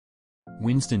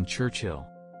Winston Churchill.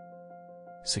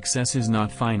 Success is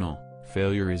not final,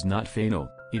 failure is not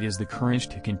fatal, it is the courage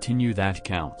to continue that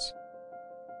counts.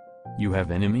 You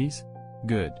have enemies?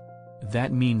 Good.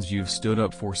 That means you've stood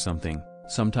up for something,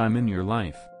 sometime in your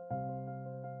life.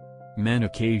 Men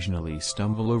occasionally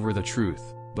stumble over the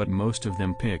truth, but most of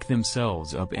them pick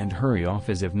themselves up and hurry off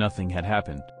as if nothing had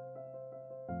happened.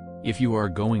 If you are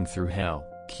going through hell,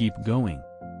 keep going.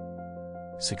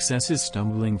 Success is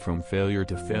stumbling from failure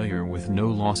to failure with no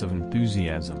loss of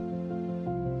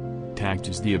enthusiasm. Tact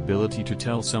is the ability to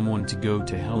tell someone to go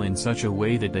to hell in such a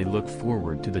way that they look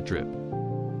forward to the trip.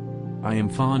 I am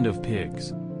fond of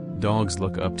pigs. Dogs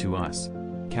look up to us.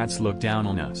 Cats look down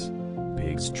on us.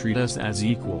 Pigs treat us as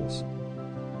equals.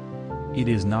 It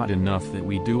is not enough that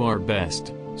we do our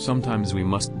best, sometimes we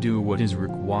must do what is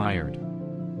required.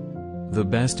 The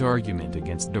best argument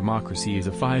against democracy is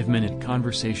a 5-minute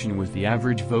conversation with the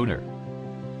average voter.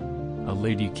 A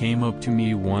lady came up to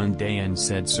me one day and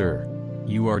said, "Sir,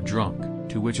 you are drunk,"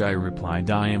 to which I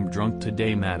replied, "I am drunk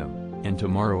today, madam, and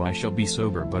tomorrow I shall be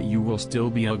sober, but you will still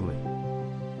be ugly."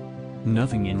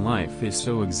 Nothing in life is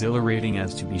so exhilarating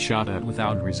as to be shot at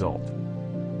without result.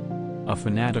 A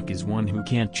fanatic is one who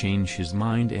can't change his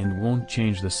mind and won't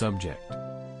change the subject.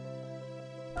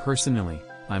 Personally,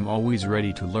 I'm always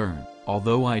ready to learn,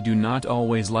 although I do not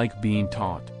always like being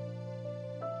taught.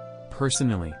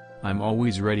 Personally, I'm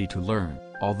always ready to learn,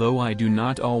 although I do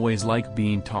not always like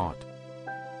being taught.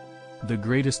 The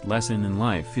greatest lesson in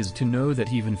life is to know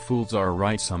that even fools are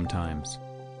right sometimes.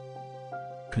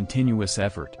 Continuous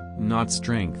effort, not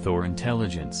strength or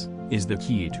intelligence, is the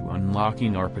key to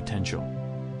unlocking our potential.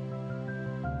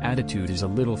 Attitude is a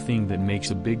little thing that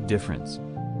makes a big difference.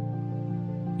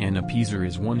 An appeaser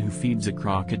is one who feeds a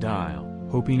crocodile,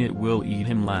 hoping it will eat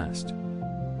him last.